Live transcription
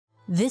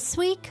This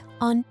week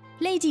on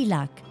Lady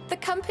Luck. The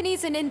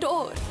company's in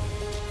Indore.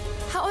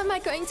 How am I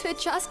going to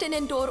adjust in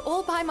Indore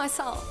all by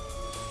myself?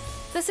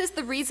 This is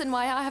the reason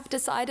why I have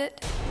decided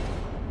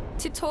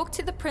to talk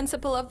to the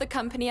principal of the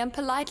company and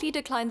politely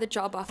decline the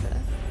job offer.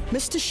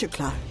 Mr.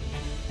 Shukla,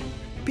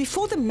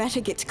 before the matter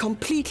gets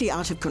completely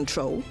out of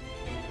control,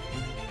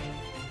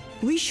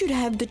 we should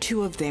have the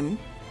two of them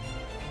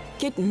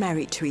get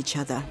married to each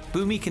other.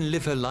 Bhumi can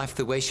live her life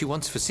the way she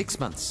wants for 6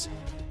 months.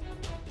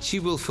 She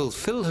will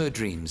fulfill her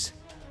dreams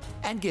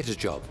and get a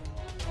job.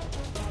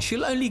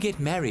 She'll only get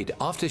married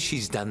after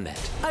she's done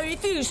that. I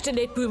refuse to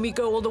let Bhumi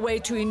go all the way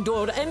to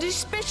Indore, and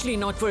especially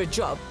not for a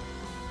job.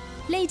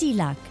 Lady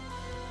Luck.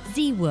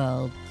 Z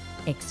World.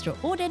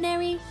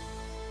 Extraordinary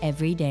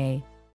every day.